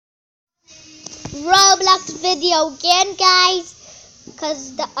Roblox video again, guys.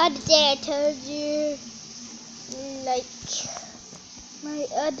 Because the other day I told you, like, my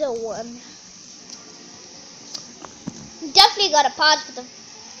other one. Definitely got a pause for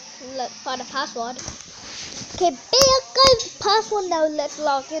the password. Okay, big guys, password now. Let's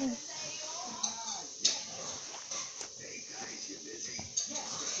log in.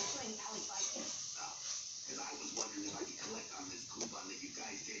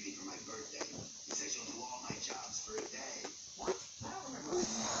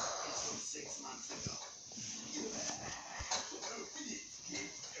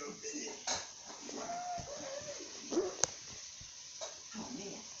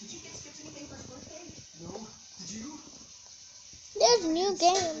 There's new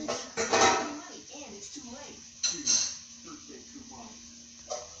games.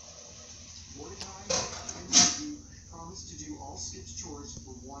 Promise to do all Skip's chores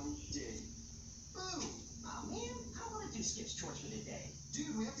for 1 day. Boom! Oh man, I want to do Skip's chores for the day.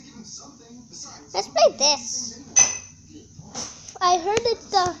 Dude, we have to give him something. Besides, let's play this. I heard it's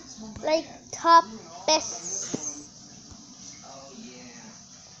the top best.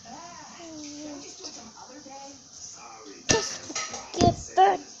 Just get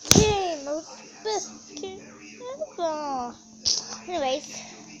the game, best game ever. Anyways.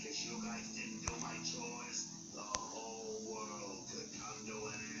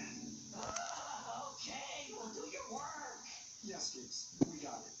 Yes, Skips, we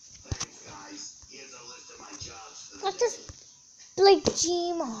got it. Thanks, guys. Here's a list of my jobs for the Let's just play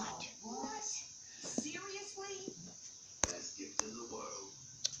Gmod. What? Seriously? Best gift in the world.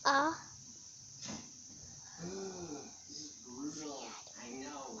 This is brutal. I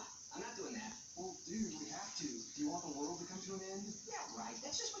know. I'm not doing that. Well, dude, we have to. Do you want the world to come to an end? Yeah, right.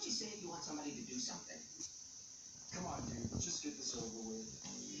 That's just what you say if you want somebody to do something. Come on, dude. Let's just get this over with.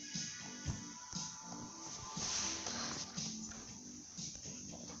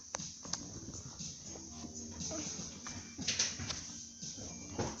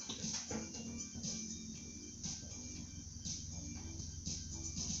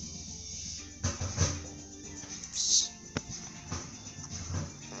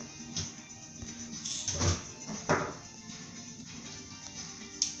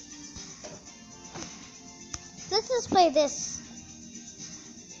 Let's just play this.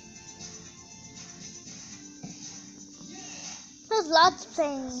 There's lots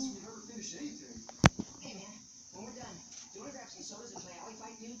playing. We never finished anything. Hey, man. When we're done, do you want to grab some sodas and play alley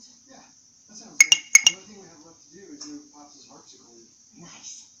fight, dudes? Yeah, that sounds good. The only thing we have left to do is do Pops' harpsichord.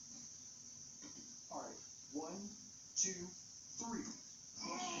 Nice. All right. 1, 2, 3.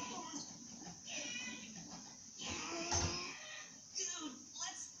 Dude,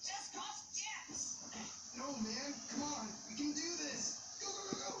 let's just call Skips. No, man. Come on. We can do this. Go, go,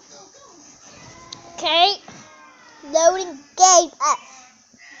 go, go, go, go. Okay. Loading game up.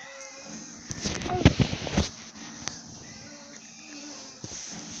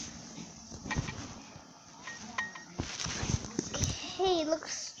 Okay,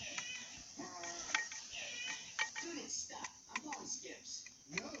 looks. Dude, it's stuck. I'm calling Skips.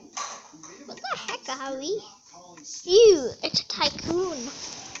 No. What the heck, Harry? You, it's a tycoon.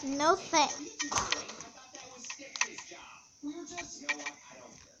 No thanks.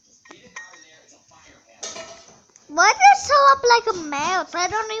 Why do you show up like a mouse? I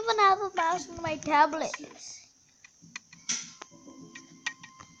don't even have a mouse on my tablet.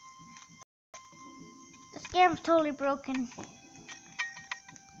 This game's totally broken.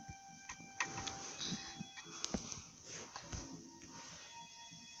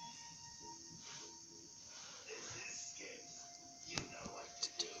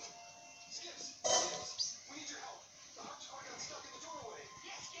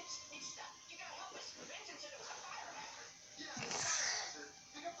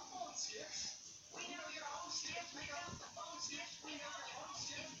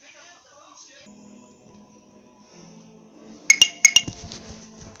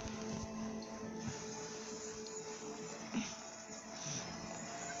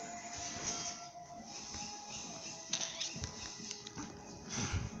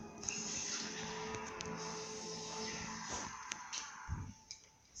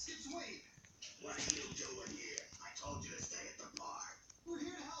 What are you doing here? I told you to stay at the bar. We're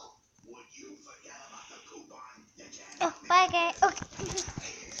here to help. Would you forget about the coupon? You can't Oh, bye, guys. Okay.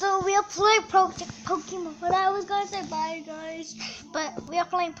 So we are playing Project Pokemon. But I was gonna say bye, guys. But we are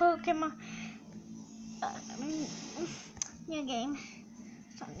playing Pokemon. New game.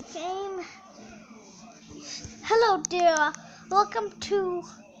 Fun game. Hello, dear. Welcome to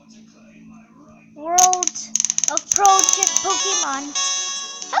World of Project Pokemon.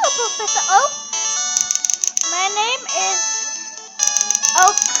 Hello, Professor Oak. is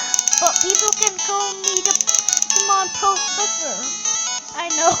Oak, but people can call me the Pokemon Professor. I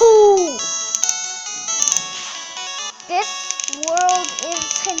know. This world is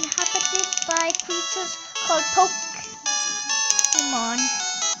inhabited by creatures called Pokemon.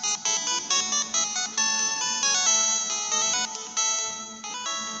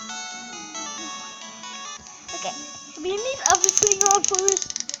 Okay, we need everything on first.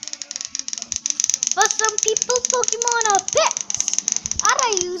 For some people, Pokemon are pets, and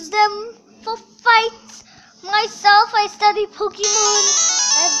I use them for fights. Myself, I study Pokemon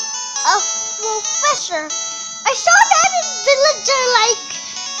as a professor. I saw that in Villager, like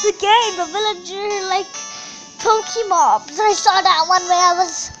the game, the Villager, like Pokemobs. I saw that one where I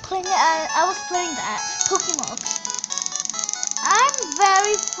was playing that Pokemobs. I'm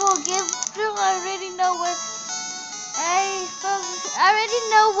very forgiving. I already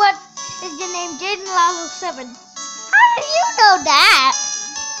know what is your name, Jaden Lalo 7. How do you know that?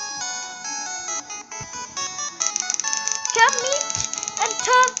 Come meet and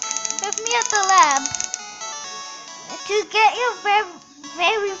talk with me at the lab to get your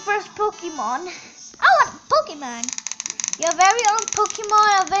very first Pokemon. I want Pokemon. Your very own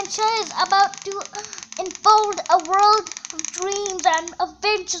Pokemon adventure is about to unfold a world of dreams and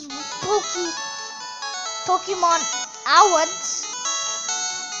adventures with Pokemon Awards.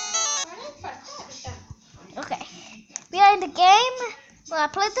 Okay, we are in the game. Well, I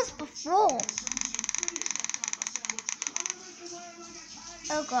played this before.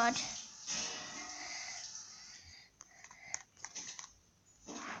 Oh God.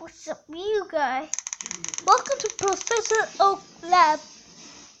 What's up, you guy? Welcome to Professor Oak Lab.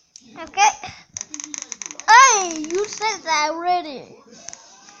 Okay. Hey, you said that already.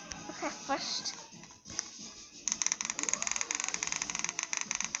 Okay, first.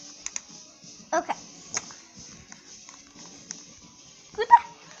 Okay. Who the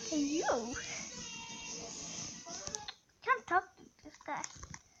hell are you? Can't talk to this guy.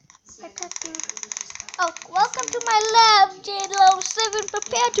 I talk to. Oh, welcome to my lab, JLO7.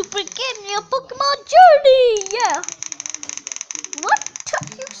 Prepare to begin your Pokemon journey. Yeah. What took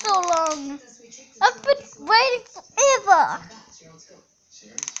you so long? I've been waiting forever.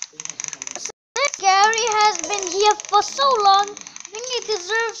 Since Gary has been here for so long, I think he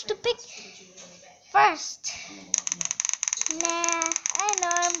deserves to pick first. Nah, I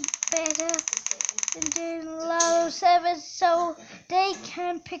know I'm better than JLO7, so they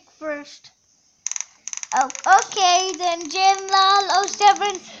can pick first. Oh, okay, then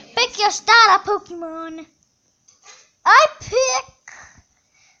JLO7, pick your starter Pokemon. I pick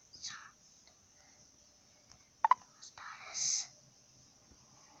starters.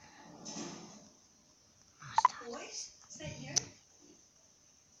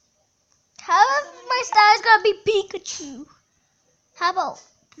 How about my star is gonna be Pikachu? How about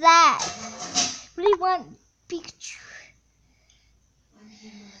that? Really want Pikachu? I'm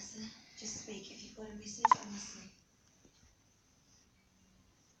here, Melissa. Just speak if you've got a message, honestly.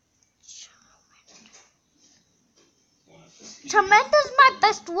 Charmander's my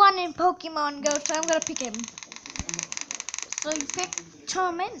best one in Pokemon Go, so I'm gonna pick him. So you pick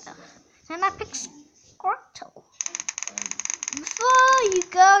Charmander, and I pick Squirtle. Before you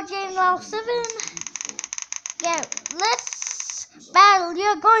go, JLO7, yeah, let's battle.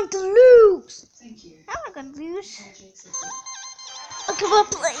 You're going to lose. Thank you. I'm not gonna lose. Apology accepted. Okay, we're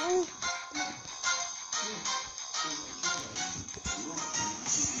playing.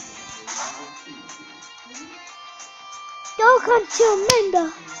 Go Charmander.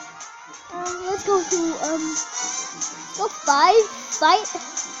 Let's go to go 5 fight.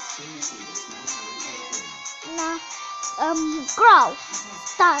 Nah, Growl.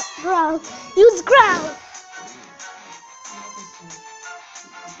 Start Growl. Use Growl.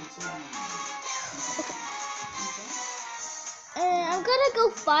 I'm gonna go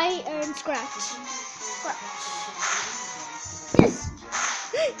fight and Scratch. Yes.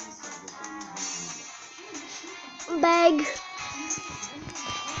 Bag.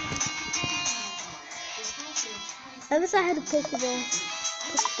 I wish I had a Pokeball.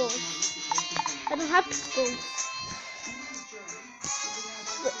 Pistol. I don't have pistols.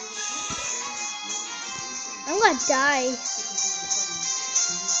 I'm gonna die.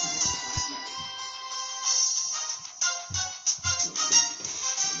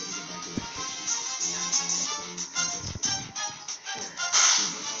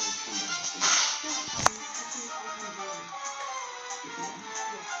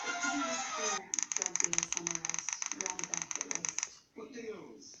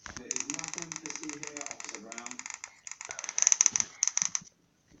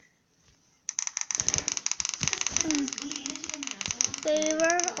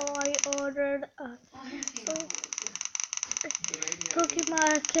 flavor. I ordered a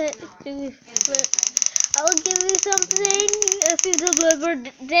Pokemon kit. I'll give you something if you deliver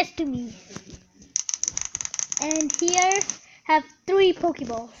this to me. And here have 3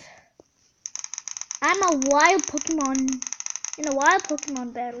 Pokeballs. I'm a wild Pokemon. In a wild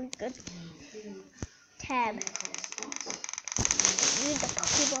Pokemon battle, good. Tab. Use the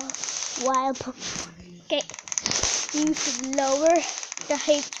Pokeball. Wild Pokemon. Okay. You should lower the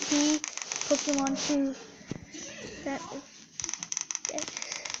HP Pokemon to that.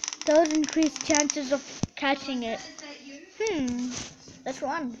 Those increase chances of catching it. Let's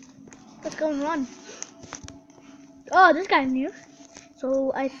run. Let's go and run. Oh, this guy's new.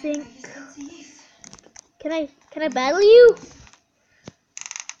 So I think. Can I battle you?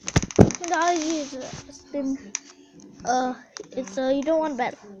 You don't want to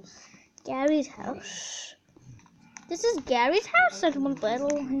battle. Gary's house. This is Gary's house. I don't want to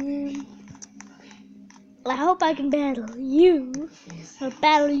battle him. Well, I hope I can battle you. I'll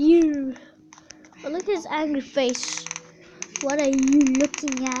battle you. But look at his angry face. What are you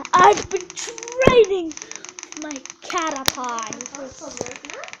looking at? I've been training my Caterpie.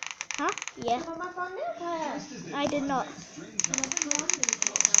 Huh? Yeah. I did not.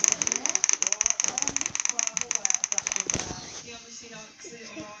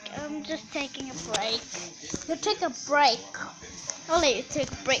 I'm just taking a break. You take a break. I'll let you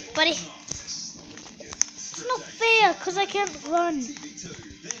take a break, buddy. It's not fair because I can't run.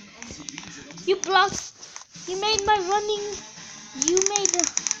 You blocked. You made my running. You made the.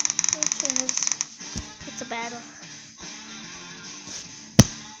 It's a battle.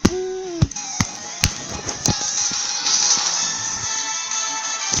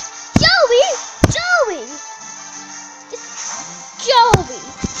 Joey! It's Joey!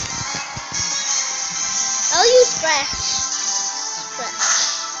 I'll use Scratch.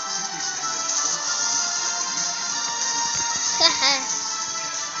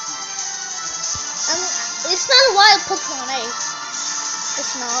 It's not a wild Pokemon, eh?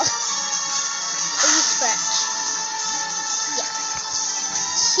 It's not. I'll use Scratch. Yeah.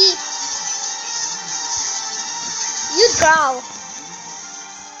 Cheap. You growl.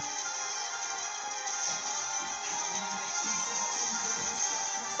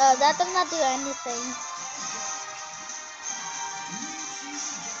 That does not do anything.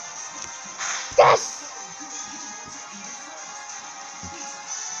 Yes!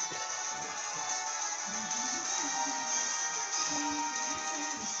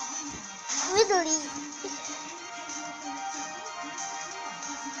 Literally.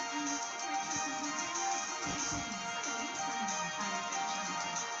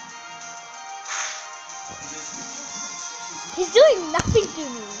 He's doing nothing to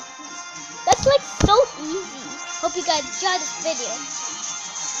me. That's like so easy. Hope you guys enjoyed this video.